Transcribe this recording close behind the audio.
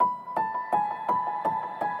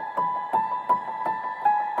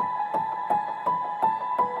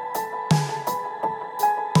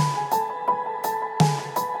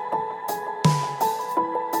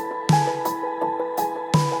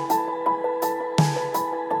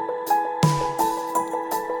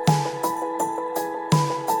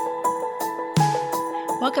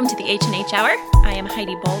Welcome to the H&H Hour. I am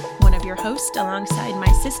Heidi Bolt, one of your hosts, alongside my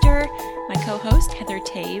sister, my co-host, Heather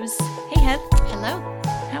Taves. Hey, Heath. Hello.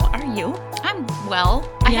 How are you? I'm well.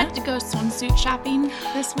 I had to go swimsuit shopping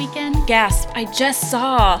this weekend. Gasp. I just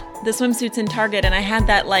saw the swimsuits in Target, and I had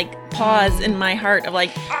that, pause in my heart of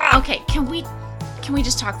Okay, can we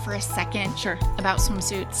just talk for a second? Sure. About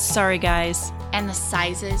swimsuits? Sorry, guys. And the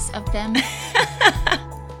sizes of them.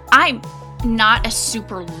 I'm not a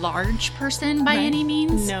super large person by any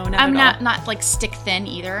means. No, not I'm at all. not like stick thin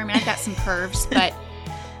either. I mean, I've got some curves, but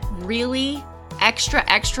really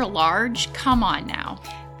extra large? Come on now.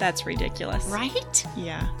 That's ridiculous. Right?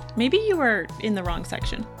 Yeah. Maybe you were in the wrong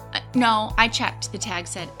section. No, I checked. The tag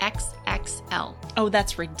said XXL. Oh,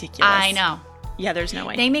 that's ridiculous. I know. Yeah, there's no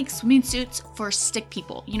way. They make swimming suits for stick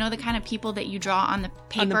people. You know, the kind of people that you draw on the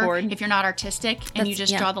paper on the board. If you're not artistic and you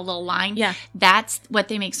just draw the little line. Yeah. That's what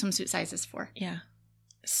they make swimsuit sizes for. Yeah.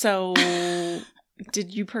 So,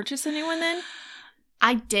 did you purchase a new one then?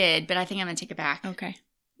 I did, but I think I'm going to take it back. Okay.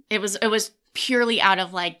 It was purely out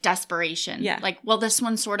of desperation. Yeah. This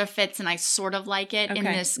one sort of fits and I sort of like it in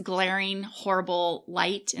this glaring, horrible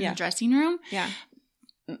light in the dressing room. Yeah.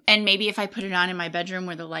 And maybe if I put it on in my bedroom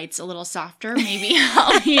where the light's a little softer, maybe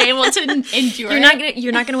I'll be able to endure it.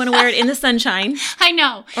 You're not going to want to wear it in the sunshine. I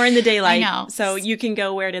know. Or in the daylight. I know. So you can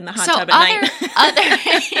go wear it in the hot tub at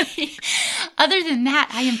night. Other than that,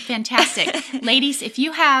 I am fantastic. Ladies, if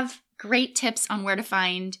you have great tips on where to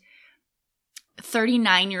find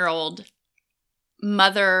 39-year-old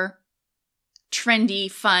mother, trendy,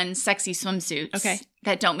 fun, sexy swimsuits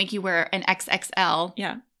that don't make you wear an XXL.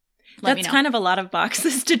 Yeah. That's kind of a lot of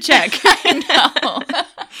boxes to check. I know.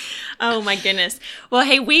 Oh my goodness. Well,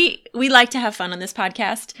 hey, we like to have fun on this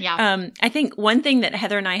podcast. Yeah. I think one thing that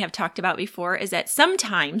Heather and I have talked about before is that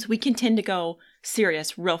sometimes we can tend to go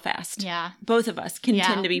serious real fast. Yeah. Both of us can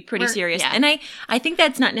tend to be pretty serious. Yeah. And I think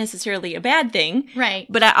that's not necessarily a bad thing. Right.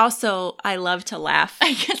 But I love to laugh.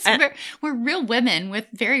 I guess we're real women with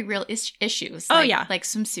very real issues. Oh, yeah. Like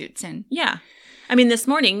swimsuits and... Yeah. I mean, this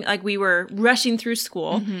morning, we were rushing through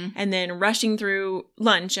school and then rushing through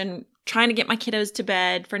lunch and trying to get my kiddos to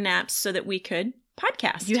bed for naps so that we could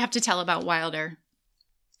podcast. You have to tell about Wilder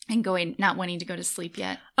and not wanting to go to sleep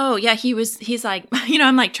yet. Oh, yeah. He's like,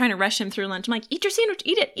 I'm trying to rush him through lunch. I'm like, eat your sandwich,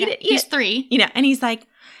 eat it. He's 3. And he's like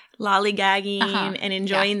lollygagging and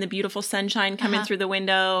enjoying the beautiful sunshine coming through the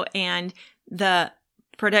window and the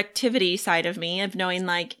productivity side of me of knowing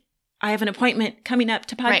I have an appointment coming up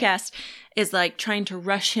to podcast is trying to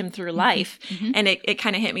rush him through life. And it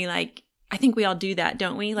kind of hit me I think we all do that,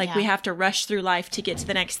 don't we? We have to rush through life to get to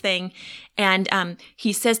the next thing. And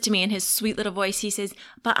he says to me in his sweet little voice, he says,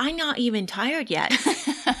 "But I'm not even tired yet."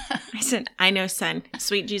 I said, "I know, son.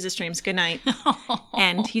 Sweet Jesus dreams. Good night."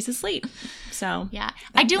 And he's asleep. So yeah,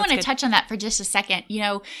 I do want to touch on that for just a second.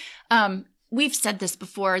 We've said this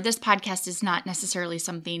before. This podcast is not necessarily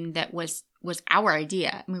something that was our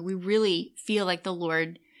idea. I mean, we really feel like the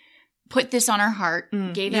Lord put this on our heart,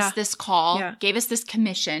 gave us this call, gave us this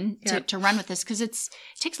commission to run with this because it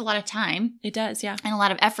takes a lot of time. It does, yeah. And a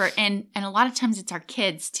lot of effort. And a lot of times it's our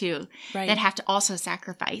kids too that have to also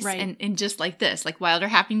sacrifice. Right. And just like this, like Wilder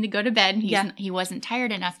having to go to bed and he wasn't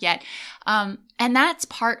tired enough yet. And that's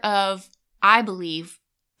part of, I believe,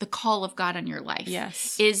 the call of God on your life.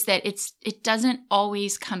 Yes. Is that it doesn't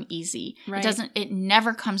always come easy. Right. It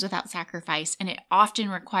never comes without sacrifice, and it often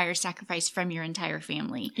requires sacrifice from your entire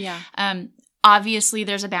family. Yeah. Obviously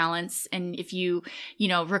there's a balance, and if you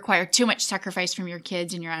require too much sacrifice from your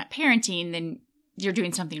kids and you're not parenting, then you're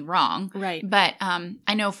doing something wrong. Right. But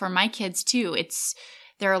I know for my kids too,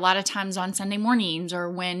 there are a lot of times on Sunday mornings or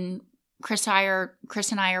when Chris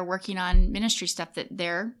and I are working on ministry stuff that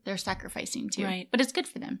they're sacrificing too. Right. But it's good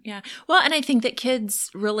for them. Yeah. Well, and I think that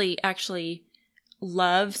kids really actually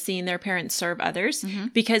love seeing their parents serve others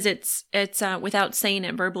because it's without saying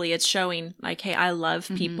it verbally, it's showing hey, I love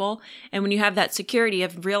people. And when you have that security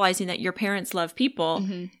of realizing that your parents love people,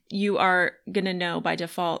 you are going to know by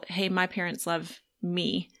default, hey, my parents love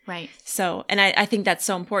me. Right. So, and I think that's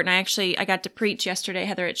so important. I got to preach yesterday,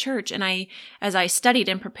 Heather, at church. And as I studied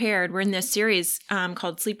and prepared, we're in this series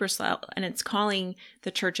called Sleeper Cell, and it's calling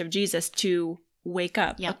the Church of Jesus to wake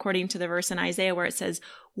up, according to the verse in Isaiah where it says,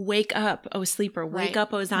 "Wake up, O sleeper, wake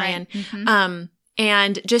up, O Zion." Right.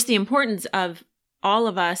 And just the importance of all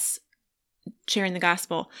of us sharing the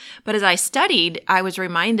gospel. But as I studied, I was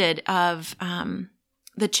reminded of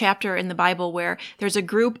the chapter in the Bible where there's a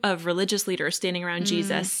group of religious leaders standing around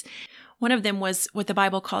Jesus. One of them was what the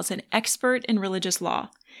Bible calls an expert in religious law.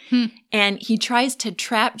 And he tries to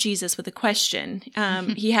trap Jesus with a question.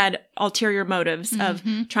 He had ulterior motives of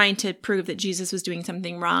trying to prove that Jesus was doing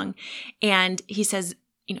something wrong. And he says,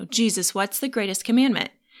 Jesus, what's the greatest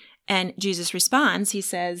commandment? And Jesus responds, he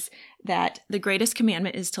says that the greatest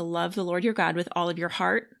commandment is to love the Lord your God with all of your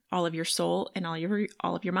heart, all of your soul, and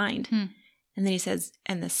all of your mind. And then he says,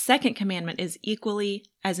 and the second commandment is equally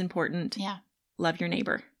as important. Yeah. Love your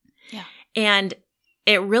neighbor. Yeah. And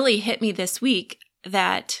it really hit me this week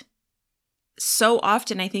that so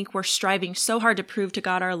often I think we're striving so hard to prove to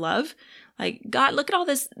God our love. Like, God, look at all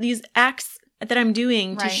these acts that I'm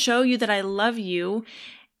doing to show you that I love you.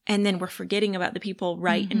 And then we're forgetting about the people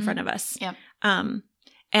right in front of us. Yep.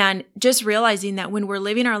 And just realizing that when we're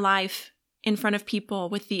living our life in front of people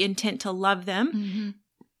with the intent to love them,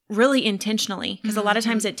 really intentionally, because a lot of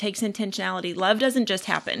times it takes intentionality. Love doesn't just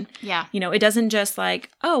happen. Yeah. It doesn't just like,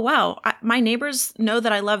 oh, wow, my neighbors know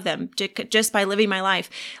that I love them just by living my life.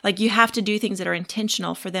 Like, you have to do things that are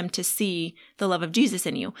intentional for them to see the love of Jesus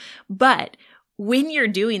in you. But when you're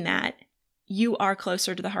doing that, you are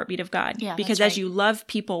closer to the heartbeat of God. Yeah, because that's as you love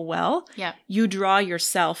people well, you draw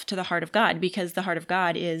yourself to the heart of God, because the heart of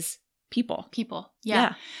God is people.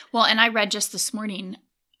 Yeah. Well, and I read just this morning,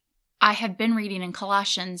 I have been reading in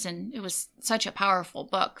Colossians, and it was such a powerful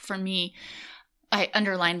book for me. I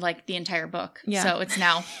underlined like the entire book. Yeah. So it's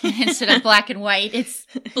now, instead of black and white, it's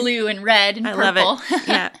blue and red and purple. I love it.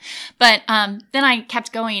 Yeah. But then I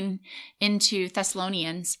kept going into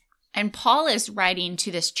Thessalonians, and Paul is writing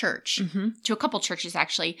to this church, to a couple churches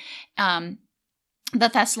actually, the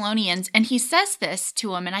Thessalonians, and he says this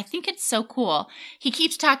to them, and I think it's so cool. He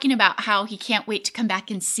keeps talking about how he can't wait to come back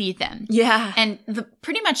and see them. Yeah. And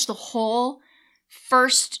pretty much the whole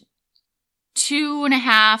first 2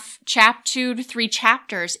 to 3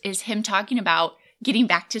 chapters is him talking about getting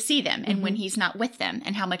back to see them and when he's not with them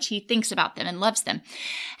and how much he thinks about them and loves them.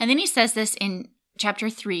 And then he says this in chapter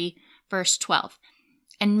 3, verse 12.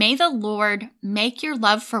 And may the Lord make your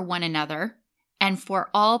love for one another and for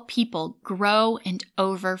all people grow and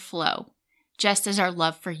overflow, just as our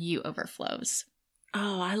love for you overflows.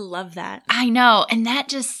 Oh, I love that. I know. And that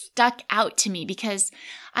just stuck out to me because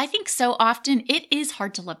I think so often it is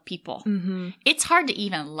hard to love people. It's hard to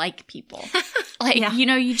even like people.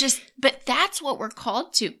 But that's what we're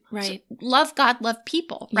called to. Right. So love God, love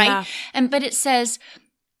people. Right. Yeah. But it says,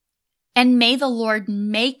 and may the Lord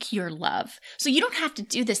make your love. So you don't have to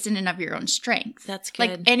do this in and of your own strength. That's good.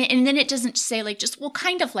 Like, and then it doesn't say like just, well,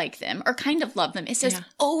 kind of like them or kind of love them. It says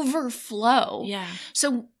overflow. Yeah.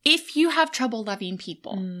 So if you have trouble loving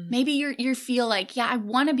people, maybe you feel like, I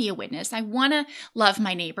want to be a witness. I want to love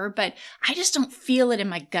my neighbor, but I just don't feel it in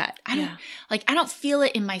my gut. I don't feel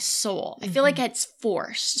it in my soul. I feel like it's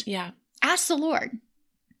forced. Yeah. Ask the Lord.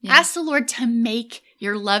 Yeah. Ask the Lord to make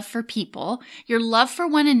your love for people, your love for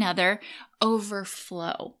one another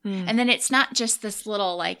overflow. And then it's not just this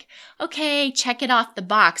little like, okay, check it off the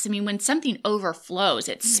box. I mean, when something overflows,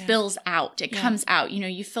 it spills out. It comes out.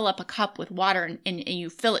 You fill up a cup with water and you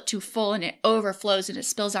fill it too full and it overflows and it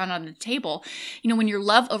spills out on the table. When your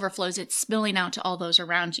love overflows, it's spilling out to all those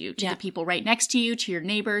around you, to the people right next to you, to your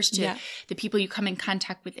neighbors, to the people you come in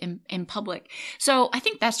contact with in public. So I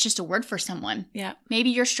think that's just a word for someone. Yeah. Maybe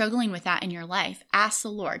you're struggling with that in your life. Ask the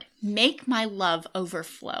Lord, make my love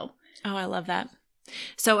overflow. Oh, I love that.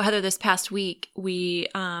 So Heather, this past week, we,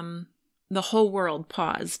 the whole world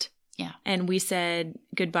paused. Yeah. And we said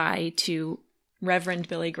goodbye to Reverend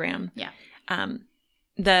Billy Graham. Yeah.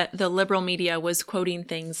 The liberal media was quoting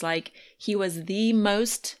things like he was the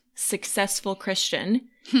most successful Christian.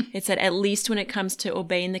 It said, at least when it comes to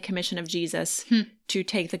obeying the commission of Jesus to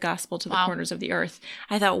take the gospel to the corners of the earth.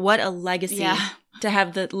 I thought, what a legacy to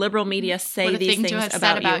have the liberal media say these things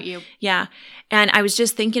about you. Yeah. And I was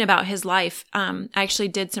just thinking about his life. I actually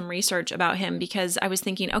did some research about him because I was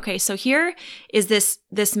thinking, okay, so here is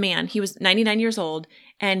this man. He was 99 years old.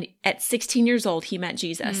 And at 16 years old, he met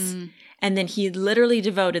Jesus. And then he literally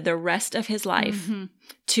devoted the rest of his life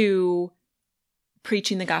to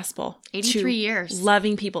preaching the gospel. 83 years.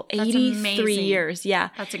 Loving people. That's 83 amazing. years. Yeah.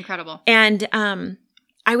 That's incredible. And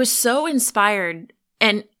I was so inspired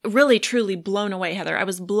and really, truly blown away, Heather. I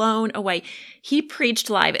was blown away. He preached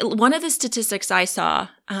live. One of the statistics I saw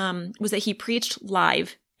was that he preached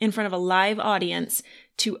live in front of a live audience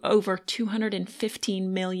to over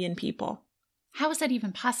 215 million people. How is that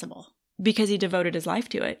even possible? Because he devoted his life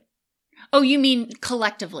to it. Oh, you mean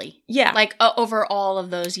collectively? Yeah. Like over all of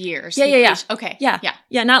those years? Yeah. Okay. Yeah.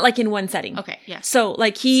 Yeah, not like in one setting. Okay, yeah. So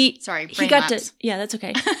like he got lapse. to, yeah, that's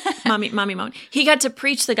okay. mommy moan. He got to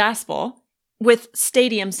preach the gospel with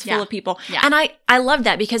stadiums full of people. Yeah. And I love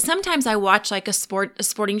that because sometimes I watch like a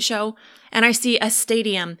sporting show and I see a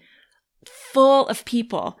stadium full of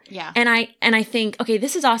people. Yeah. And I think, okay,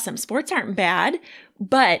 this is awesome. Sports aren't bad,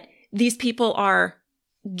 but these people are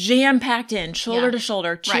jam-packed in, shoulder Yeah. to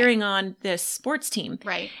shoulder, cheering on this sports team.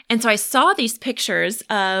 Right. And so I saw these pictures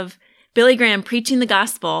of Billy Graham preaching the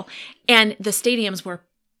gospel, and the stadiums were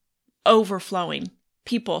overflowing.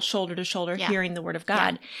 People shoulder to shoulder Yeah. hearing the word of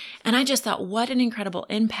God. And I just thought, what an incredible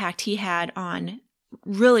impact he had on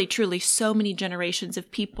really, truly so many generations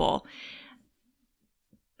of people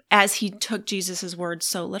as he took Jesus's words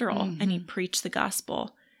so literal and he preached the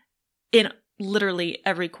gospel in literally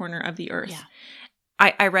every corner of the earth. Yeah.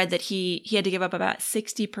 I read that he had to give up about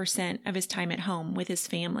 60% of his time at home with his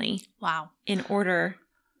family. Wow. In order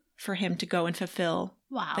for him to go and fulfill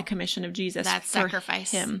Wow. the commission of Jesus. That's for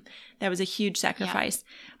sacrifice. him. That was a huge sacrifice.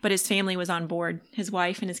 But his family was on board. His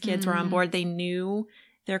wife and his kids were on board. They knew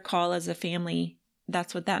their call as a family.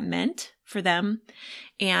 That's what that meant for them.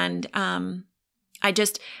 And I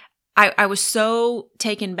was so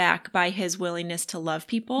taken back by his willingness to love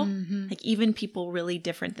people, like even people really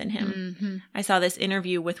different than him. I saw this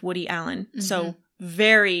interview with Woody Allen. So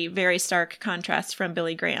very, very stark contrast from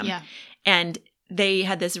Billy Graham. Yeah. And they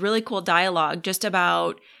had this really cool dialogue just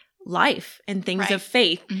about life and things Right. of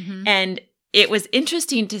faith. And it was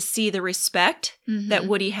interesting to see the respect that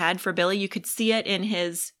Woody had for Billy. You could see it in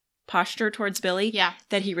his posture towards Billy, Yeah.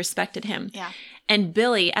 that he respected him. Yeah. And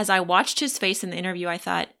Billy, as I watched his face in the interview, I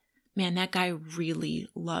thought, man, that guy really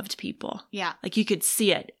loved people. Yeah. Like you could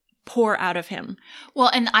see it pour out of him. Well,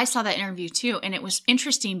 and I saw that interview too, and it was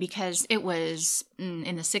interesting because it was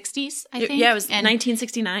in the 60s, I think. Yeah, it was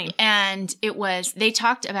 1969. And it was, they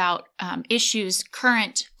talked about issues,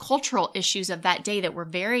 current cultural issues of that day that were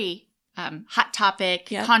very hot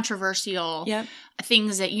topic, controversial,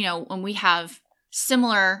 things that, you know, when we have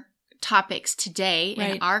similar topics today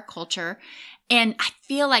in our culture. And I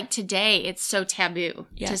feel like today it's so taboo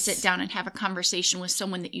to sit down and have a conversation with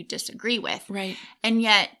someone that you disagree with. Right. And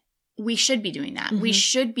yet we should be doing that. We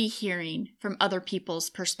should be hearing from other people's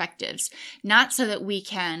perspectives, not so that we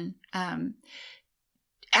can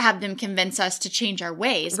have them convince us to change our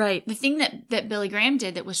ways. Right. The thing that Billy Graham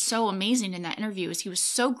did that was so amazing in that interview is he was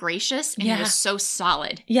so gracious and he was so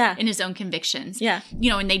solid in his own convictions. Yeah. You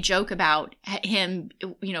know, and they joke about him,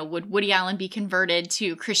 you know, would Woody Allen be converted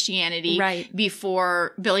to Christianity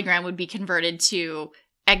before Billy Graham would be converted to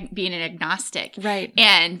being an agnostic. Right.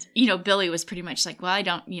 And, you know, Billy was pretty much like, well, I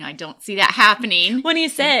don't see that happening. When he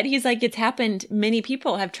said, he's like, it's happened. Many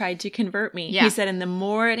people have tried to convert me. He said, and the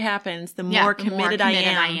more it happens, the more committed I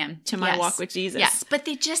am to my walk with Jesus. Yes. But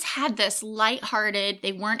they just had this lighthearted,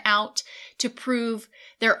 they weren't out to prove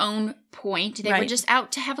their own point. They were just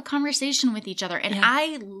out to have a conversation with each other. And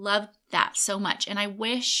I loved that so much. And I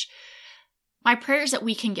wish, my prayer is that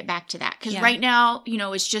we can get back to that. Because right now, you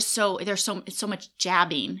know, it's just it's so much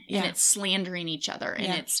jabbing and it's slandering each other.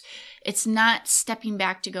 And it's not stepping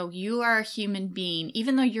back to go, you are a human being.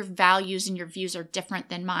 Even though your values and your views are different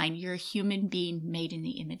than mine, you're a human being made in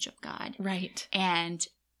the image of God. Right. And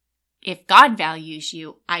if God values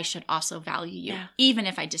you, I should also value you, even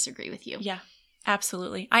if I disagree with you. Yeah,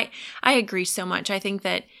 absolutely. I agree so much. I think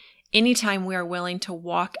that anytime we are willing to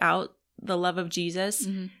walk out the love of Jesus,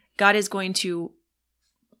 God is going to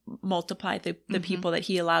multiply the people that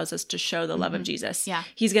he allows us to show the love of Jesus. Yeah.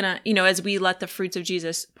 He's going to, you know, as we let the fruits of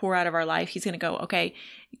Jesus pour out of our life, he's going to go, okay,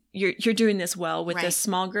 you're doing this well with this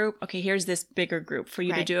small group. Okay, here's this bigger group for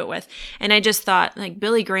you to do it with. And I just thought, like,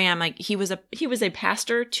 Billy Graham, like he was a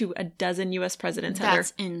pastor to a dozen U.S. presidents.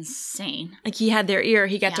 That's insane. Like he had their ear.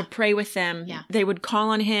 He got to pray with them. Yeah. They would call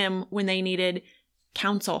on him when they needed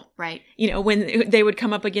counsel. Right. You know, when they would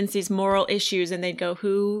come up against these moral issues and they'd go,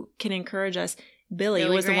 who can encourage us? Billy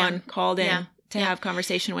was Graham. The one called in to have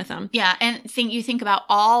conversation with them. Yeah. And you think about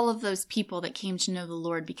all of those people that came to know the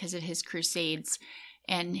Lord because of his crusades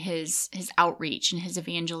and his outreach and his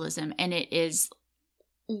evangelism. And it is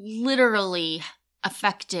literally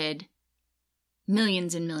affected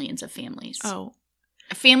millions and millions of families. Oh,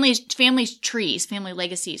 families' trees, family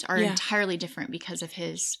legacies are entirely different because of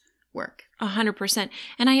his work. 100%.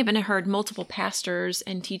 And I even heard multiple pastors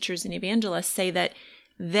and teachers and evangelists say that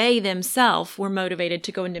they themselves were motivated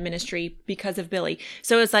to go into ministry because of Billy.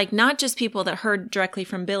 So it's like not just people that heard directly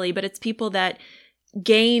from Billy, but it's people that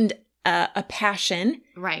gained a passion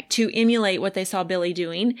to emulate what they saw Billy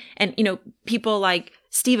doing. And, you know, people like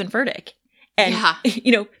Stephen Furtick. And,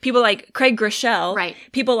 you know, people like Craig Groeschel,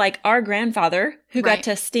 people like our grandfather who got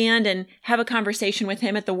to stand and have a conversation with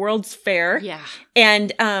him at the World's Fair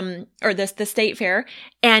and, or the state fair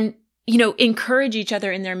and, you know, encourage each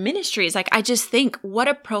other in their ministries. Like, I just think what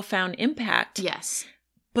a profound impact. Yes.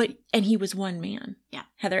 And he was one man,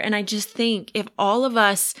 Heather. And I just think if all of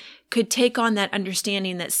us could take on that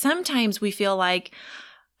understanding that sometimes we feel like,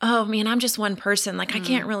 oh man, I'm just one person. Like I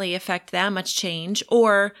can't really affect that much change.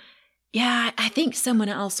 Or yeah, I think someone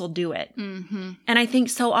else will do it. Mm-hmm. And I think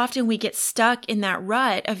so often we get stuck in that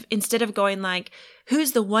rut of instead of going like,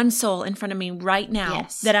 who's the one soul in front of me right now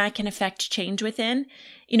that I can affect change within?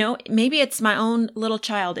 You know, maybe it's my own little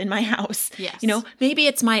child in my house. Yes. You know, maybe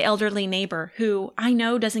it's my elderly neighbor who I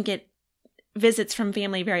know doesn't get visits from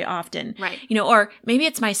family very often. Right. You know, or maybe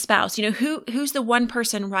it's my spouse. You know, who's the one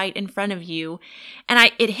person right in front of you?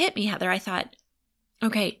 And it hit me, Heather. I thought,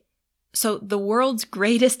 okay, so the world's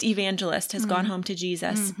greatest evangelist has gone home to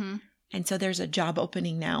Jesus. Mm-hmm. And so there's a job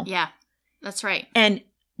opening now. Yeah, that's right. And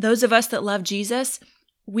those of us that love Jesus,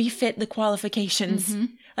 we fit the qualifications. Mm-hmm.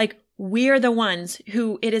 Like we're the ones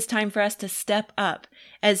who it is time for us to step up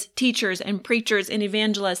as teachers and preachers and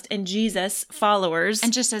evangelists and Jesus followers.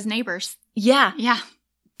 And just as neighbors. Yeah. Yeah.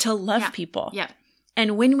 To love people. Yeah.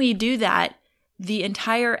 And when we do that, the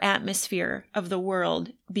entire atmosphere of the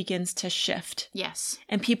world begins to shift. Yes.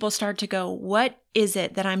 And people start to go, what is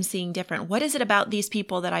it that I'm seeing different? What is it about these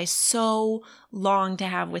people that I so long to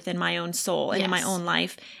have within my own soul and in my own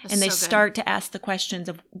life? That's and they so good. start to ask the questions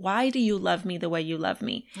of, why do you love me the way you love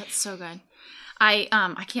me? That's so good.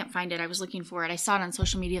 I can't find it. I was looking for it. I saw it on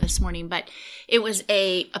social media this morning, but it was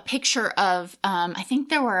a picture of, I think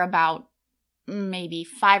there were about maybe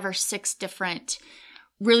 5 or 6 different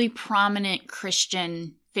really prominent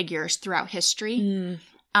Christian figures throughout history.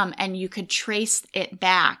 And you could trace it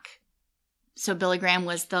back. So Billy Graham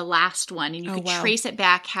was the last one. And you could trace it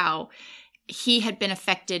back how he had been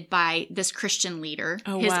affected by this Christian leader,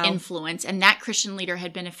 his influence. And that Christian leader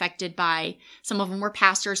had been affected by, some of them were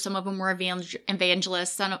pastors, some of them were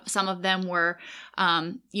evangelists, some of them were,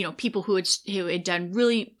 people who had done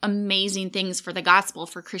really amazing things for the gospel,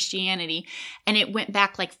 for Christianity. And it went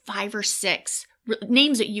back like 5 or 6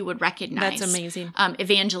 names that you would recognize. That's amazing.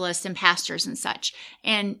 Evangelists and pastors and such.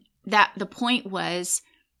 And that the point was,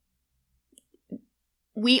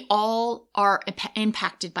 we all are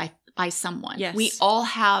impacted by someone. Yes. We all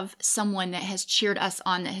have someone that has cheered us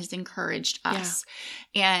on, that has encouraged us.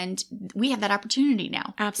 Yeah. And we have that opportunity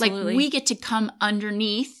now. Absolutely. Like we get to come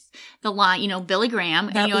underneath the line, Billy Graham.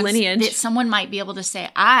 That lineage. That someone might be able to say,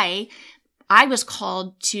 I was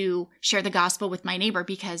called to share the gospel with my neighbor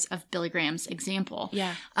because of Billy Graham's example.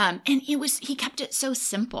 Yeah. And he kept it so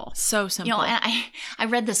simple. So simple. And I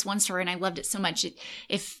read this one story and I loved it so much.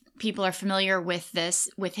 If people are familiar with this,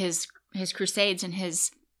 with his crusades and his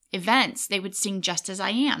events, they would sing "Just as I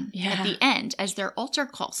Am" at the end as their altar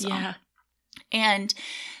call song. Yeah. And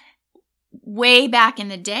way back in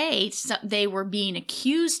the day, they were being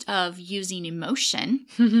accused of using emotion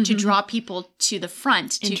to draw people to the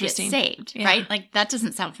front to get saved, right? Like that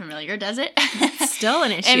doesn't sound familiar, does it? Still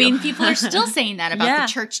an issue. I mean, people are still saying that about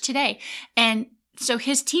the church today. And so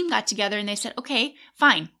his team got together and they said, okay,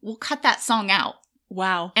 fine, we'll cut that song out.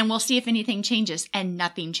 Wow. And we'll see if anything changes. And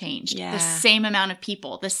nothing changed. Yeah. The same amount of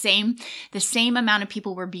people, the same amount of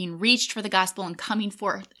people were being reached for the gospel and coming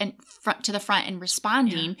forth and to the front and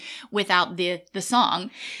responding without the song.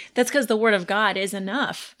 That's because the word of God is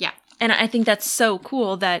enough. Yeah. And I think that's so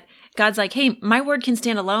cool that God's like, hey, my word can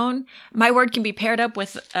stand alone. My word can be paired up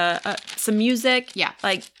with some music. Yeah.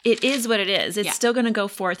 Like it is what it is. It's still going to go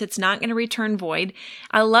forth. It's not going to return void.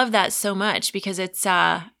 I love that so much because it's,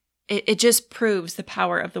 it just proves the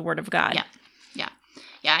power of the word of God. Yeah. Yeah.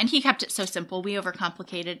 Yeah. And he kept it so simple. We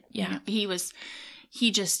overcomplicated. Yeah.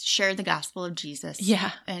 He just shared the gospel of Jesus.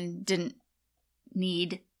 Yeah. And didn't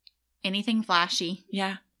need anything flashy.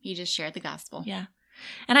 Yeah. He just shared the gospel. Yeah.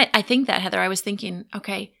 And I think that, Heather, I was thinking,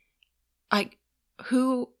 okay, like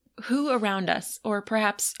who around us or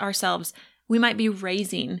perhaps ourselves, we might be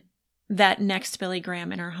raising that next Billy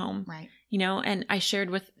Graham in our home. Right. And I shared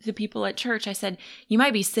with the people at church, I said, you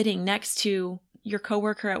might be sitting next to your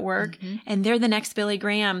coworker at work and they're the next Billy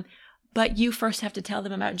Graham, but you first have to tell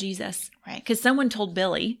them about Jesus. Right. Because someone told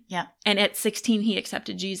Billy. Yeah. And at 16, he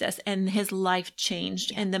accepted Jesus and his life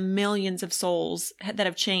changed and the millions of souls that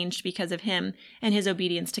have changed because of him and his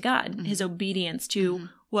obedience to God, his obedience to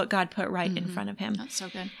what God put right in front of him. That's so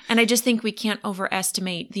good. And I just think we can't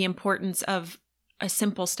overestimate the importance of a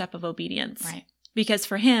simple step of obedience. Right. Because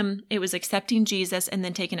for him, it was accepting Jesus and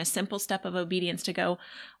then taking a simple step of obedience to go,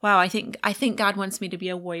 wow, I think God wants me to be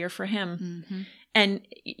a warrior for him. Mm-hmm. And,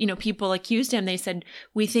 people accused him. They said,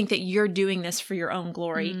 we think that you're doing this for your own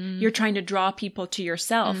glory. You're trying to draw people to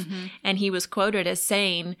yourself. And he was quoted as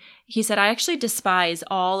saying, he said, I actually despise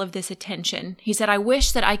all of this attention. He said, I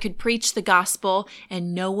wish that I could preach the gospel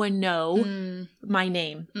and no one know my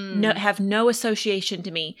name, have no association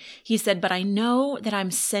to me. He said, but I know that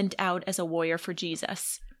I'm sent out as a warrior for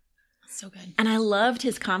Jesus. So good. And I loved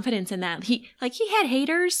his confidence in that. He had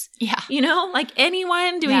haters. Yeah. Like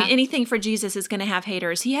anyone doing anything for Jesus is going to have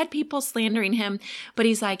haters. He had people slandering him, but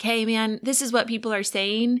he's like, hey, man, this is what people are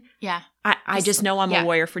saying. Yeah. I just know I'm a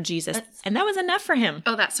warrior for Jesus. And that was enough for him.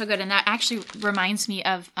 Oh, that's so good. And that actually reminds me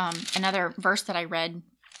of another verse that I read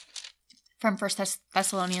from 1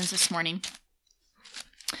 Thessalonians this morning.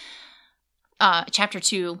 Chapter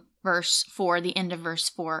 2. Verse 4, the end of verse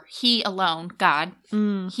 4, he alone, God,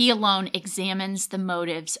 he alone examines the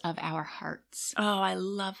motives of our hearts. Oh, I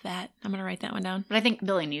love that. I'm going to write that one down. But I think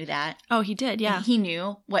Billy knew that. Oh, he did, yeah. And he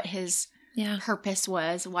knew what his purpose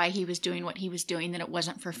was, why he was doing what he was doing, that it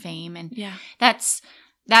wasn't for fame. And that's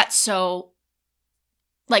so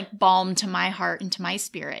like balm to my heart and to my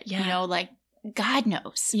spirit. Like God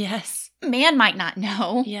knows. Yes. Man might not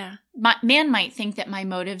know. Yeah. Man might think that my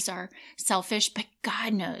motives are selfish, but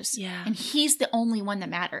God knows. Yeah. And he's the only one that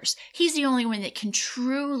matters. He's the only one that can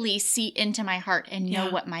truly see into my heart and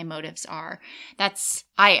know what my motives are.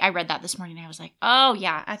 I read that this morning and I was like, oh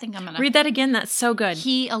yeah, I think I'm going to read that again. That's so good.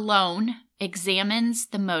 He alone examines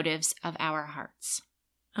the motives of our hearts.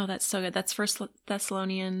 Oh, that's so good. That's 1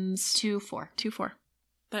 Thessalonians 2:4. 2:4.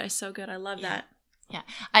 That is so good. I love that. Yeah.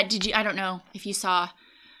 I don't know if you saw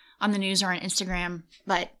on the news or on Instagram,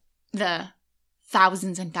 but the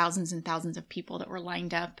thousands and thousands and thousands of people that were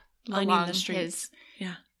lined up along the streets. His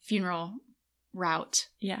funeral route.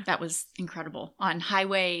 Yeah. That was incredible. On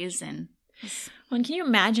highways and... Well, and can you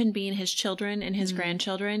imagine being his children and his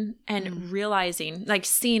grandchildren and realizing, like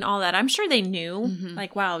seeing all that? I'm sure they knew,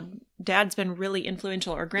 like, wow, Dad's been really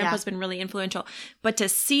influential or Grandpa's been really influential. But to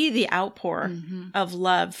see the outpour of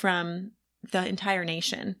love from the entire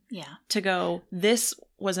nation, to go, this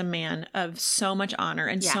was a man of so much honor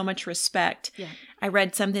and so much respect. Yeah. I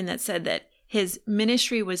read something that said that his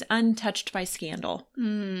ministry was untouched by scandal.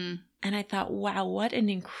 And I thought, wow, what an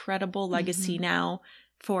incredible legacy now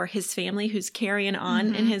for his family who's carrying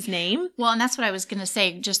on in his name. Well, and that's what I was going to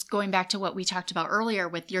say, just going back to what we talked about earlier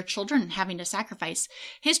with your children having to sacrifice.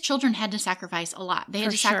 His children had to sacrifice a lot. They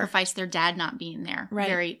had to sacrifice their dad not being there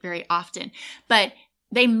very, very often. But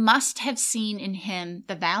they must have seen in him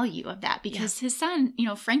the value of that because his son,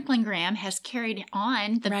 Franklin Graham, has carried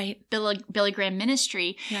on the Billy Graham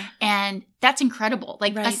ministry. Yeah. And that's incredible.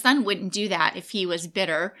 Like a son wouldn't do that if he was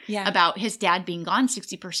bitter about his dad being gone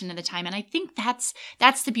 60% of the time. And I think that's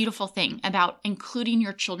the beautiful thing about including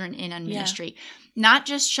your children in a ministry, not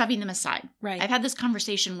just shoving them aside. Right. I've had this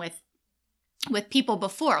conversation with people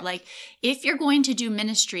before. Like, if you're going to do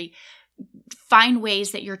ministry, find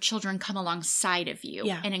ways that your children come alongside of you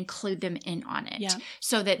and include them in on it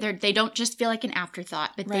so that they don't just feel like an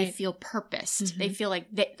afterthought, but they feel purposed. They feel like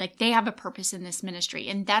they have a purpose in this ministry.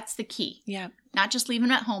 And that's the key. Yeah. Not just leave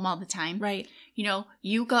them at home all the time. Right.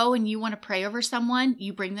 You go and you want to pray over someone,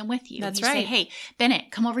 you bring them with you. That's right. Say, hey,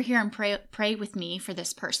 Bennett, come over here and pray with me for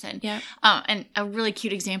this person. Yeah. And a really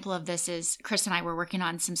cute example of this is Chris and I were working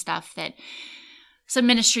on some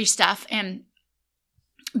ministry stuff, and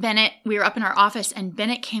Bennett, we were up in our office and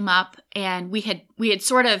Bennett came up and we had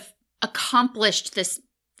sort of accomplished this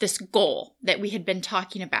goal that we had been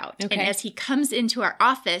talking about. Okay. And as he comes into our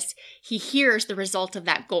office, he hears the result of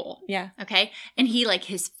that goal. Yeah. Okay. And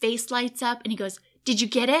his face lights up and he goes, "Did you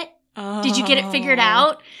get it? Oh. Did you get it figured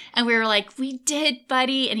out?" And we were like, "We did,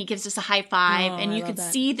 buddy." And he gives us a high five. And you could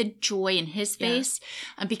see the joy in his face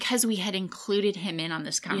because we had included him in on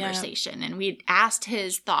this conversation. And we had asked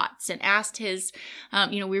his thoughts and asked his,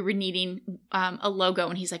 we were needing a logo.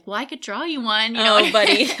 And he's like, "Well, I could draw you one." Oh,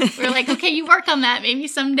 buddy. We were like, "Okay, you work on that. Maybe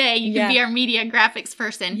someday you can be our media graphics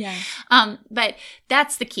person." Yeah. But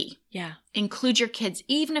that's the key. Yeah. Include your kids,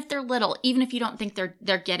 even if they're little, even if you don't think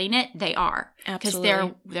they're getting it, they are. Absolutely.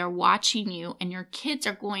 Because they're watching you, and your kids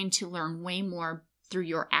are going to learn way more through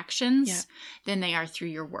your actions than they are through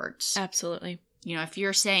your words. Absolutely. If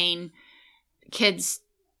you're saying, "Kids,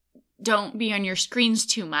 don't be on your screens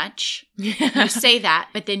too much," you say that,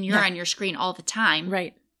 but then you're on your screen all the time.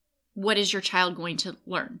 Right. What is your child going to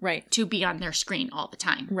learn? Right. To be on their screen all the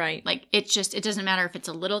time. Right. Like, it doesn't matter if it's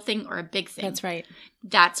a little thing or a big thing. That's right.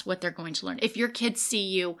 That's what they're going to learn. If your kids see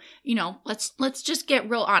you, let's just get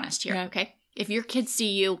real honest here, okay? If your kids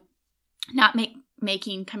see you not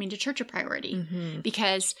making coming to church a priority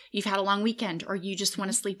because you've had a long weekend or you just want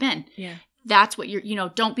to sleep in. Yeah. That's what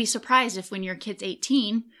don't be surprised if when your kid's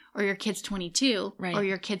 18 or your kid's 22 or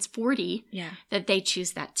your kid's 40, that they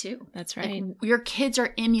choose that too. That's right. Like, your kids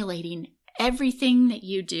are emulating everything that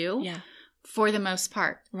you do for the most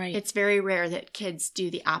part. Right. It's very rare that kids do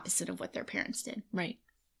the opposite of what their parents did. Right.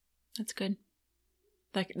 That's good.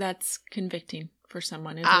 That's convicting for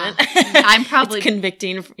someone, isn't it? I'm probably it's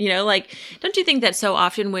convicting, like, don't you think that so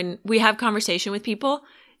often when we have conversation with people,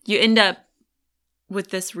 you end up with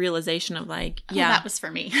this realization of like, that was for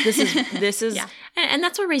me. this is, and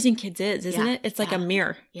that's what raising kids is, isn't it? It's like a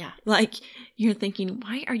mirror. Yeah. Like you're thinking,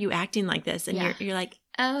 why are you acting like this? And you're like,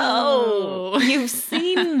 oh, you've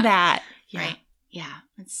seen that. Right. Yeah.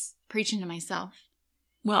 It's preaching to myself.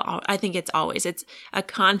 Well, I think it's a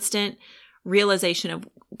constant realization of,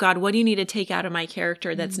 God, what do you need to take out of my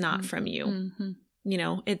character that's not from you?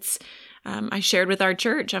 Mm-hmm. It's, I shared with our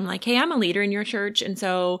church, I'm like, hey, I'm a leader in your church. And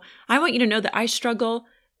so I want you to know that I struggle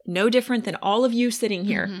no different than all of you sitting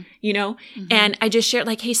here, And I just shared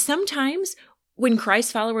like, hey, sometimes when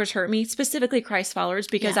Christ followers hurt me, specifically Christ followers,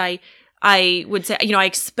 because I would say, I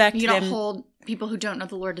expect you them. don't hold people who don't know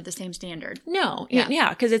the Lord to the same standard. No. Yeah.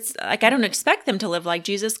 Because it's like, I don't expect them to live like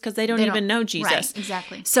Jesus because they don't even know Jesus. Right,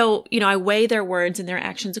 exactly. So, I weigh their words and their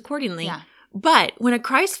actions accordingly. Yeah. But when a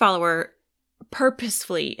Christ follower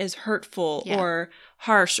purposefully is hurtful or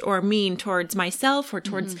harsh or mean towards myself or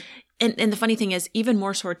towards, and the funny thing is even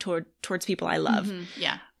more so towards people I love.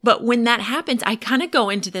 Yeah. But when that happens, I kind of go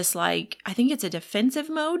into this, like, I think it's a defensive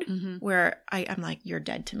mode where I'm like, you're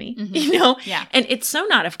dead to me, Yeah. And it's so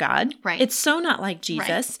not of God. Right. It's so not like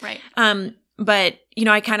Jesus. Right. But,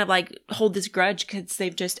 I kind of like hold this grudge because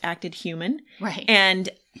they've just acted human. Right. And,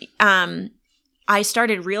 I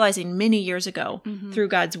started realizing many years ago through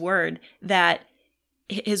God's word that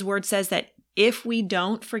his word says that if we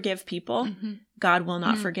don't forgive people, God will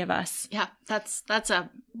not forgive us. Yeah, that's a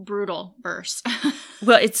brutal verse.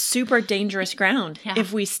 Well, it's super dangerous ground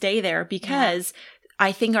if we stay there because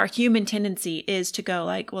I think our human tendency is to go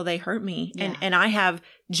like, well, they hurt me. And I have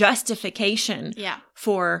justification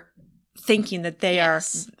for thinking that they are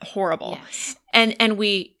horrible. Yes. And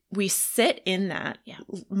we sit in that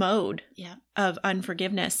mode of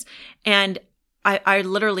unforgiveness. And I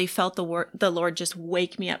literally felt the Lord just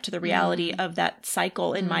wake me up to the reality of that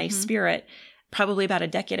cycle in my spirit probably about a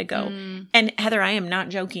decade ago. And Heather, I am not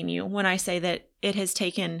joking you when I say that it has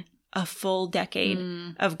taken a full decade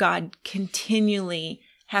of God continually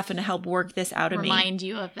having to help work this out of me. Remind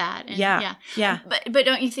you of that. And yeah. But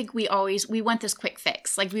don't you think we want this quick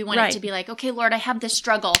fix? Like we want it to be like, okay, Lord, I have this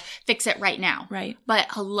struggle. Fix it right now. Right. But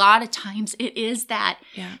a lot of times it is that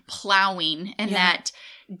plowing and that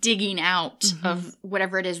digging out of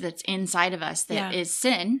whatever it is that's inside of us that is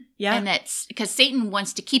sin. Yeah. And that's because Satan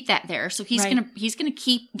wants to keep that there. So he's gonna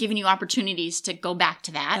keep giving you opportunities to go back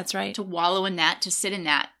to that. That's right. To wallow in that, to sit in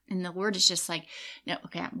that. And the Lord is just like, no,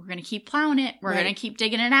 okay, we're going to keep plowing it. We're going to keep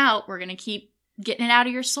digging it out. We're going to keep getting it out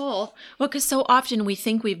of your soul. Well, because so often we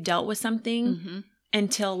think we've dealt with something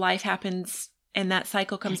until life happens and that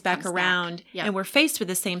cycle comes back around and we're faced with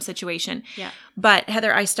the same situation. Yeah. But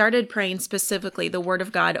Heather, I started praying specifically the word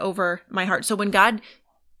of God over my heart. So when God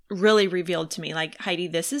really revealed to me, like, Heidi,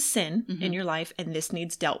 this is sin in your life and this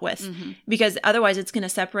needs dealt with because otherwise it's going to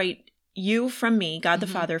separate you from me, God the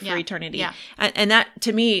Father, for eternity. Yeah. And that,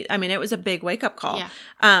 to me, I mean, it was a big wake-up call.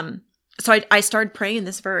 Yeah. So I started praying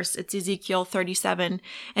this verse. It's Ezekiel 37.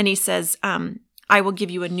 And he says, I will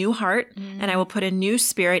give you a new heart and I will put a new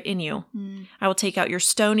spirit in you. I will take out your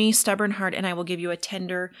stony, stubborn heart and I will give you a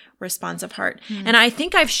tender, responsive heart. And I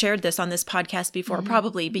think I've shared this on this podcast before,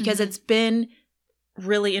 probably because it's been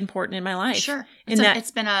really important in my life. Sure.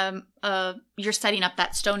 It's been you're setting up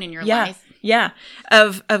that stone in your life. Yeah.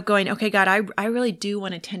 Of going, okay, God, I really do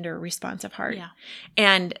want a tender, responsive heart. Yeah.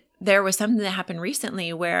 And there was something that happened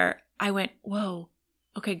recently where I went, whoa,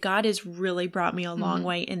 okay, God has really brought me a long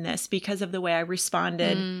way in this because of the way I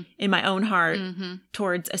responded in my own heart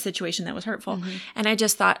towards a situation that was hurtful. And I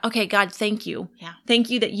just thought, okay, God, thank you. Yeah. Thank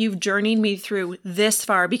you that you've journeyed me through this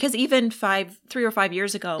far because even 3 or 5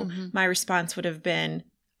 years ago, my response would have been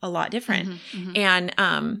a lot different. And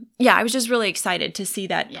I was just really excited to see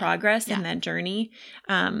that progress and that journey.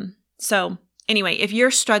 So anyway, if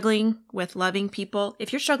you're struggling with loving people,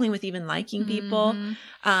 if you're struggling with even liking people,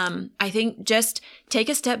 I think just take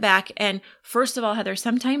a step back. And first of all, Heather,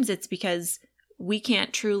 sometimes it's because we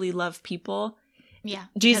can't truly love people. Yeah.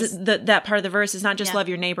 Jesus, that part of the verse is not just love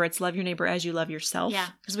your neighbor, it's love your neighbor as you love yourself. Yeah,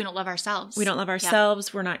 because we don't love ourselves. We don't love ourselves.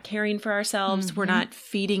 Yeah. We're not caring for ourselves. We're not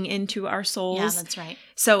feeding into our souls. Yeah, that's right.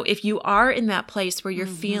 So if you are in that place where you're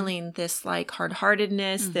feeling this like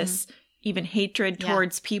hard-heartedness, this even hatred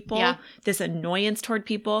towards people, this annoyance toward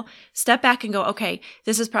people, step back and go, okay,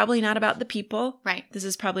 this is probably not about the people. Right. This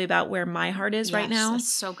is probably about where my heart is right now. That's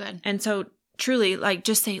so good. And so truly, like,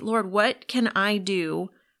 just say, Lord, what can I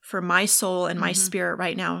do for my soul and my spirit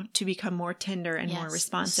right now to become more tender and more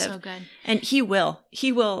responsive? So good. And he will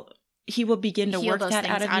he will begin to heal work those that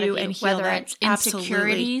things out of you and heal whether that. it's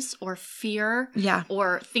insecurities or fear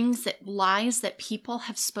or things lies that people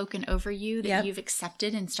have spoken over you that you've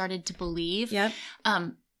accepted and started to believe.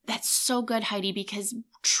 That's so good, Heidi, because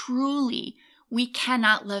truly we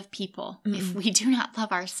cannot love people if we do not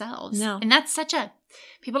love ourselves. No. And that's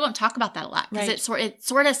people don't talk about that a lot because it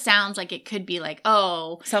sort of sounds like it could be like,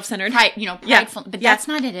 oh, self-centered, prideful, but that's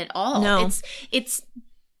not it at all. No. It's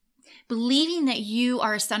believing that you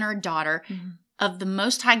are a son or a daughter of the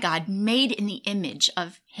Most High God, made in the image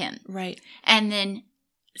of Him. Right. And then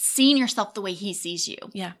seeing yourself the way He sees you.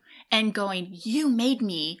 Yeah. And going, you made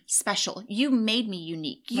me special. You made me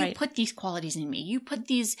unique. You put these qualities in me. You put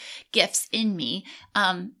these gifts in me.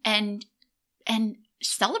 And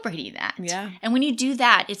celebrating that. Yeah. And when you do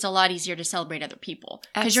that, it's a lot easier to celebrate other people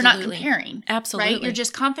because you're not comparing. Absolutely. Right? You're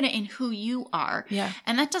just confident in who you are. Yeah.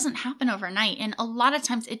 And that doesn't happen overnight. And a lot of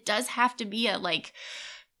times it does have to be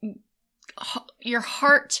your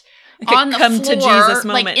heart on the come floor, to Jesus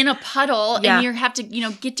moment. like in a puddle, and you have to,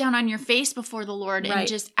 get down on your face before the Lord and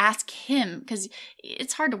just ask Him, because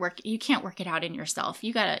it's hard to work. You can't work it out in yourself.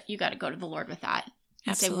 You gotta go to the Lord with that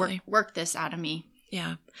and Absolutely. say, work this out of me.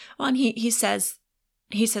 Yeah. Well, and he says,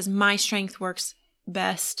 my strength works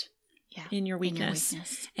best in your weakness.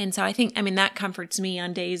 And so I think, that comforts me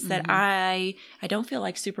on days that I don't feel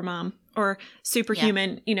like supermom or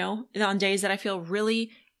superhuman, on days that I feel really,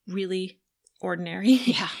 really ordinary.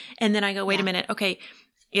 Yeah. And then I go, wait a minute. Okay.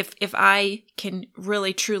 If I can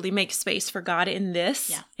really truly make space for God in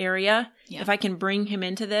this area, if I can bring Him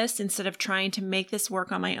into this instead of trying to make this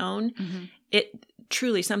work on my own, it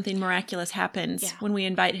truly something miraculous happens when we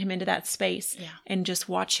invite Him into that space and just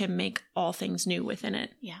watch Him make all things new within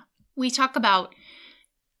it. Yeah. We talk about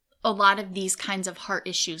a lot of these kinds of heart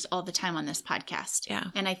issues all the time on this podcast. Yeah.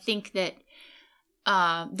 And I think that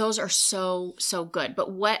those are so, so good.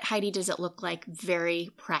 But what, Heidi, does it look like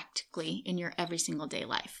very practically in your every single day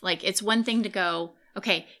life? Like, it's one thing to go,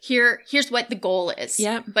 okay, here's what the goal is.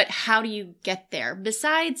 Yeah. But how do you get there?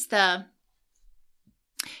 Besides the,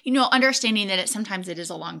 understanding that sometimes it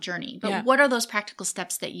is a long journey. But what are those practical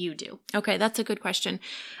steps that you do? Okay, that's a good question.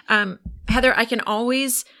 Heather, I can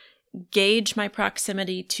always gauge my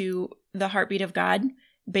proximity to the heartbeat of God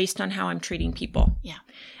based on how I'm treating people. Yeah.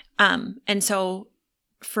 And so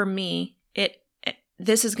for me,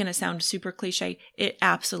 this is going to sound super cliche. It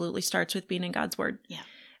absolutely starts with being in God's Word. Yeah.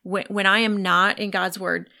 When I am not in God's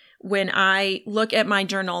Word, when I look at my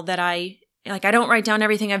journal that I don't write down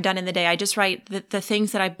everything I've done in the day. I just write the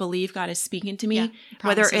things that I believe God is speaking to me,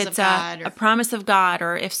 whether it's a promise of God,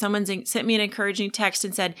 or if someone's sent me an encouraging text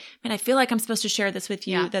and said, man, I feel like I'm supposed to share this with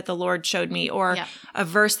you that the Lord showed me, or a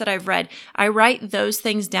verse that I've read. I write those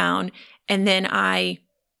things down, and then I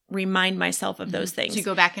remind myself of those things. So you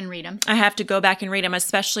go back and read them. I have to go back and read them,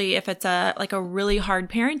 especially if it's a really hard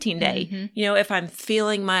parenting day. If I'm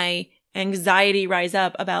feeling my anxiety rise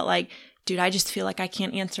up about dude, I just feel like I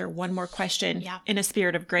can't answer one more question in a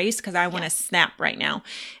spirit of grace because I want to snap right now.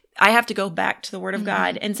 I have to go back to the Word of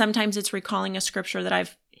God. And sometimes it's recalling a scripture that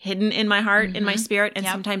I've hidden in my heart, in my spirit. And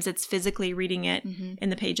sometimes it's physically reading it in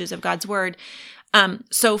the pages of God's Word.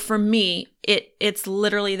 So for me, it's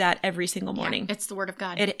literally that every single morning. It's the Word of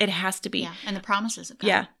God. It has to be. Yeah. And the promises of God.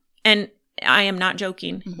 Yeah. And I am not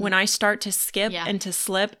joking. When I start to skip and to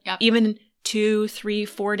slip, even 2, 3,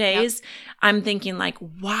 4 days, I'm thinking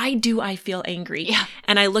why do I feel angry? Yeah.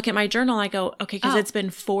 And I look at my journal, I go, okay, because it's been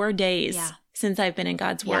 4 days since I've been in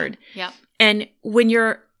God's Word. Yeah. And when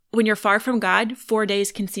you're far from God, 4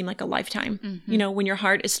 days can seem like a lifetime. When your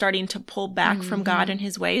heart is starting to pull back from God and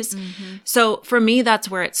His ways. So for me, that's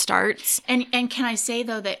where it starts. And can I say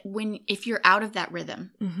though that if you're out of that rhythm,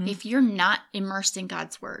 if you're not immersed in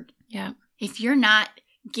God's Word, if you're not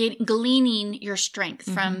gleaning your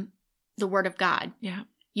strength from the Word of God,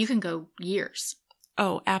 you can go years.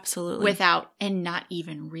 Oh, absolutely. Without and not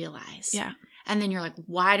even realize. Yeah. And then you're like,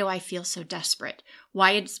 why do I feel so desperate?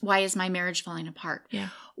 Why is my marriage falling apart? Yeah.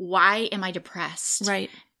 Why am I depressed?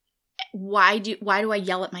 Right. Why do I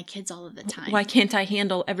yell at my kids all of the time? Why can't I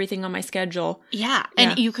handle everything on my schedule? Yeah.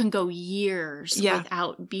 And you can go years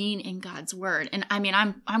without being in God's Word. And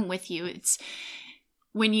I'm with you. It's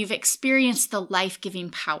when you've experienced the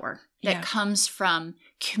life-giving power that comes from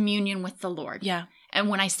communion with the Lord. Yeah. And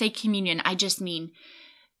when I say communion, I just mean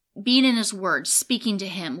being in His Word, speaking to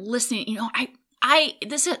Him, listening.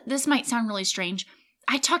 This might sound really strange.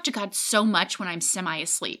 I talk to God so much when I'm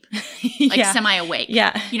semi-asleep, like semi-awake.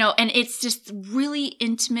 Yeah. And it's just really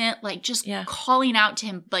intimate, like just Yeah. calling out to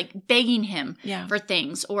him, like begging him for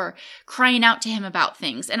things or crying out to him about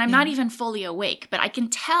things. And I'm not even fully awake, but I can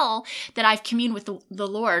tell that I've communed with the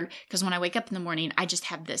Lord, because when I wake up in the morning, I just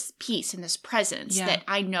have this peace and this presence that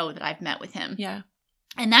I know that I've met with him. Yeah.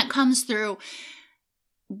 And that comes through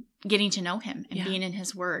getting to know him and being in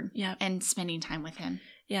his word and spending time with him.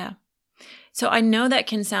 Yeah. So I know that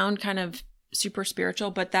can sound kind of super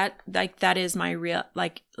spiritual, but that is my real,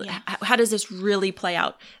 how does this really play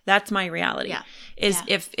out? That's my reality. Yeah.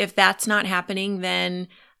 If that's not happening, then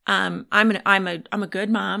I'm a good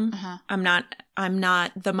mom. Uh-huh. I'm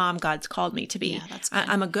not the mom God's called me to be. Yeah, that's good.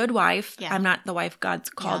 I'm a good wife. Yeah. I'm not the wife God's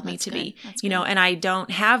called me to good. be. That's And I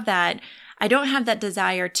don't have that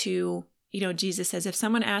desire to, Jesus says, if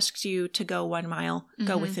someone asks you to go 1 mile,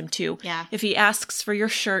 go with him 2. Yeah. If he asks for your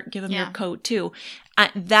shirt, give him your coat too.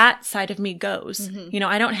 That side of me goes.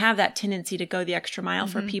 I don't have that tendency to go the extra mile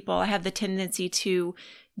for people. I have the tendency to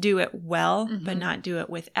do it well, but not do it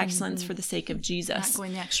with excellence for the sake of Jesus. Not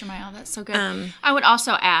going the extra mile. That's so good. I would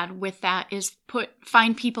also add with that is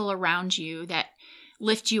find people around you that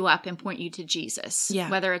lift you up and point you to Jesus. Yeah.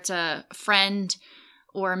 Whether it's a friend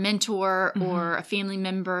or a mentor or a family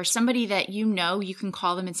member, somebody that you can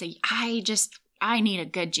call them and say, I need a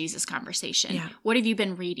good Jesus conversation. Yeah. What have you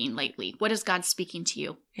been reading lately? What is God speaking to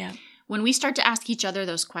you? Yeah. When we start to ask each other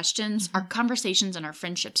those questions, our conversations and our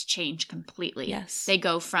friendships change completely. Yes. They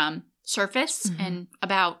go from surface and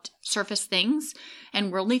about surface things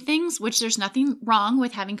and worldly things, which there's nothing wrong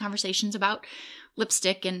with having conversations about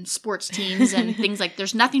lipstick and sports teams and things like,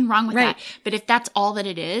 there's nothing wrong with that. But if that's all that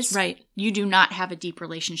it is, you do not have a deep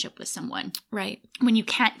relationship with someone. Right. When you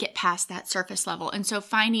can't get past that surface level. And so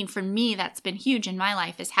finding, for me, that's been huge in my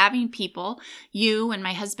life, is having people, you and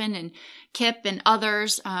my husband and Kip and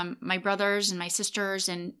others, my brothers and my sisters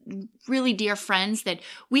and really dear friends that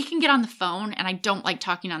we can get on the phone. And I don't like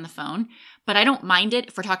talking on the phone, but I don't mind it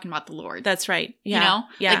if we're talking about the Lord. That's right. Yeah.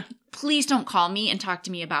 Yeah. Like, please don't call me and talk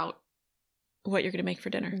to me about what you're going to make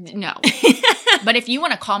for dinner. No. But if you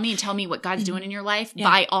want to call me and tell me what God's doing in your life,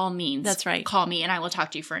 by all means, that's right. Call me and I will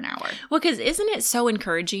talk to you for an hour. Well, because isn't it so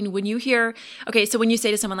encouraging when you hear, so when you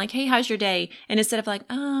say to someone like, hey, how's your day? And instead of like,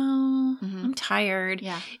 oh, I'm tired.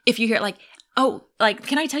 Yeah. If you hear like, oh, like,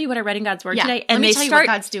 can I tell you what I read in God's word today? And they tell you start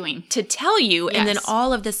what God's doing to tell you. And then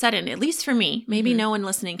all of a sudden, at least for me, maybe no one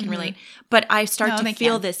listening can relate, but I start to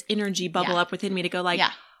feel this energy bubble up within me to go like,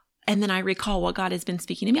 and then I recall what God has been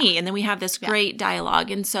speaking to me. And then we have this great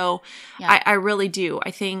dialogue. And so I really do.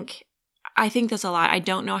 I think there's a lot. I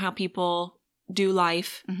don't know how people do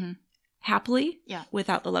life happily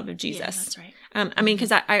without the love of Jesus. Yeah, that's right. I mean,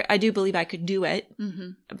 because I do believe I could do it,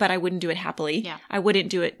 but I wouldn't do it happily. Yeah. I wouldn't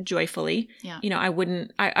do it joyfully. Yeah. I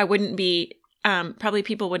wouldn't be, probably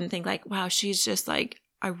people wouldn't think like, wow, she's just like,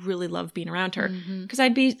 I really love being around her. Because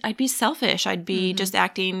I'd be selfish. I'd be just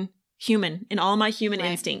acting human in all my human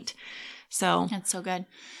instinct. So that's so good.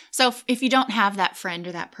 So if you don't have that friend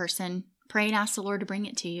or that person, pray and ask the Lord to bring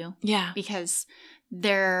it to you. Yeah. Because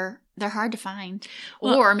they're hard to find.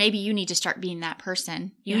 Well, or maybe you need to start being that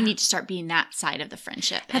person. You need to start being that side of the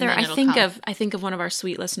friendship. Heather, I think of one of our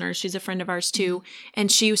sweet listeners. She's a friend of ours too.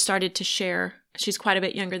 And she started to share, she's quite a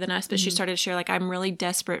bit younger than us, but she started to share like, I'm really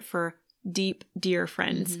desperate for deep, dear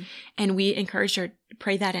friends. And we encouraged her to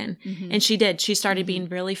pray that in. And she did. She started being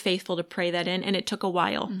really faithful to pray that in. And it took a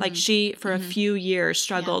while. Like she, for a few years,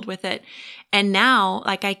 struggled with it. And now,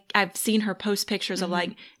 like I've seen her post pictures of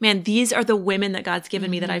like, man, these are the women that God's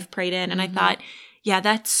given me that I've prayed in. And I thought, yeah,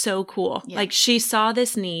 that's so cool. Yeah. Like she saw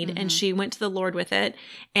this need and she went to the Lord with it.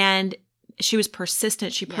 And she was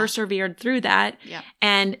persistent. She persevered through that. Yeah.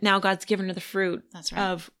 And now God's given her the fruit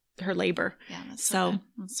of her labor. Yeah, that's so good.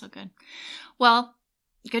 That's so good. Well,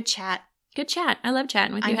 good chat. Good chat. I love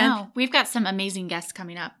chatting with you. I know. We've got some amazing guests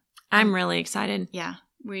coming up. I'm really excited. Yeah.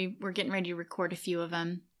 We're getting ready to record a few of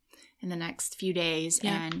them in the next few days.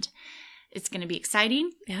 Yeah. And it's going to be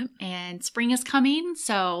exciting. Yeah. And spring is coming.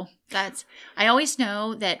 So I always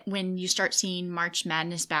know that when you start seeing March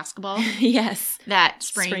Madness basketball, yes, that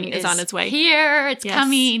spring is on its way. Here. It's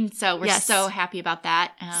coming. So we're so happy about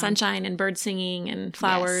that. Sunshine and bird singing and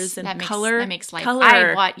flowers and color. That makes life.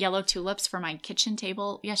 I bought yellow tulips for my kitchen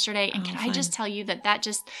table yesterday. And can I just tell you that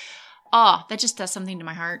just does something to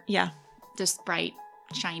my heart. Yeah. Just bright,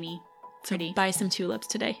 shiny. Pretty. So buy some tulips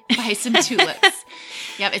today. Buy some tulips.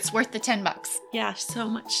 Yep, it's worth the $10. Yeah, so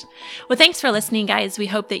much. Well, thanks for listening, guys. We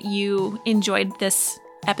hope that you enjoyed this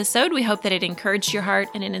episode. We hope that it encouraged your heart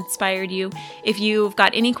and it inspired you. If you've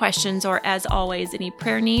got any questions or, as always, any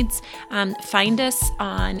prayer needs, find us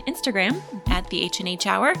on Instagram at the H&H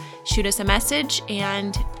Hour. Shoot us a message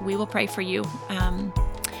and we will pray for you.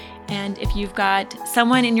 And if you've got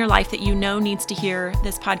someone in your life that you know needs to hear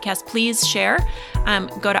this podcast, please share.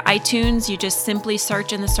 Go to iTunes. You just simply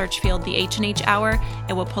search in the search field, the H&H Hour.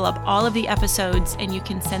 It will pull up all of the episodes and you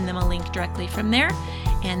can send them a link directly from there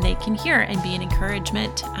and they can hear and be an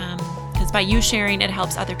encouragement. Because by you sharing, it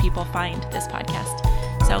helps other people find this podcast.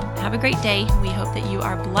 So have a great day. We hope that you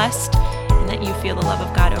are blessed and that you feel the love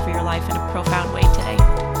of God over your life in a profound way today.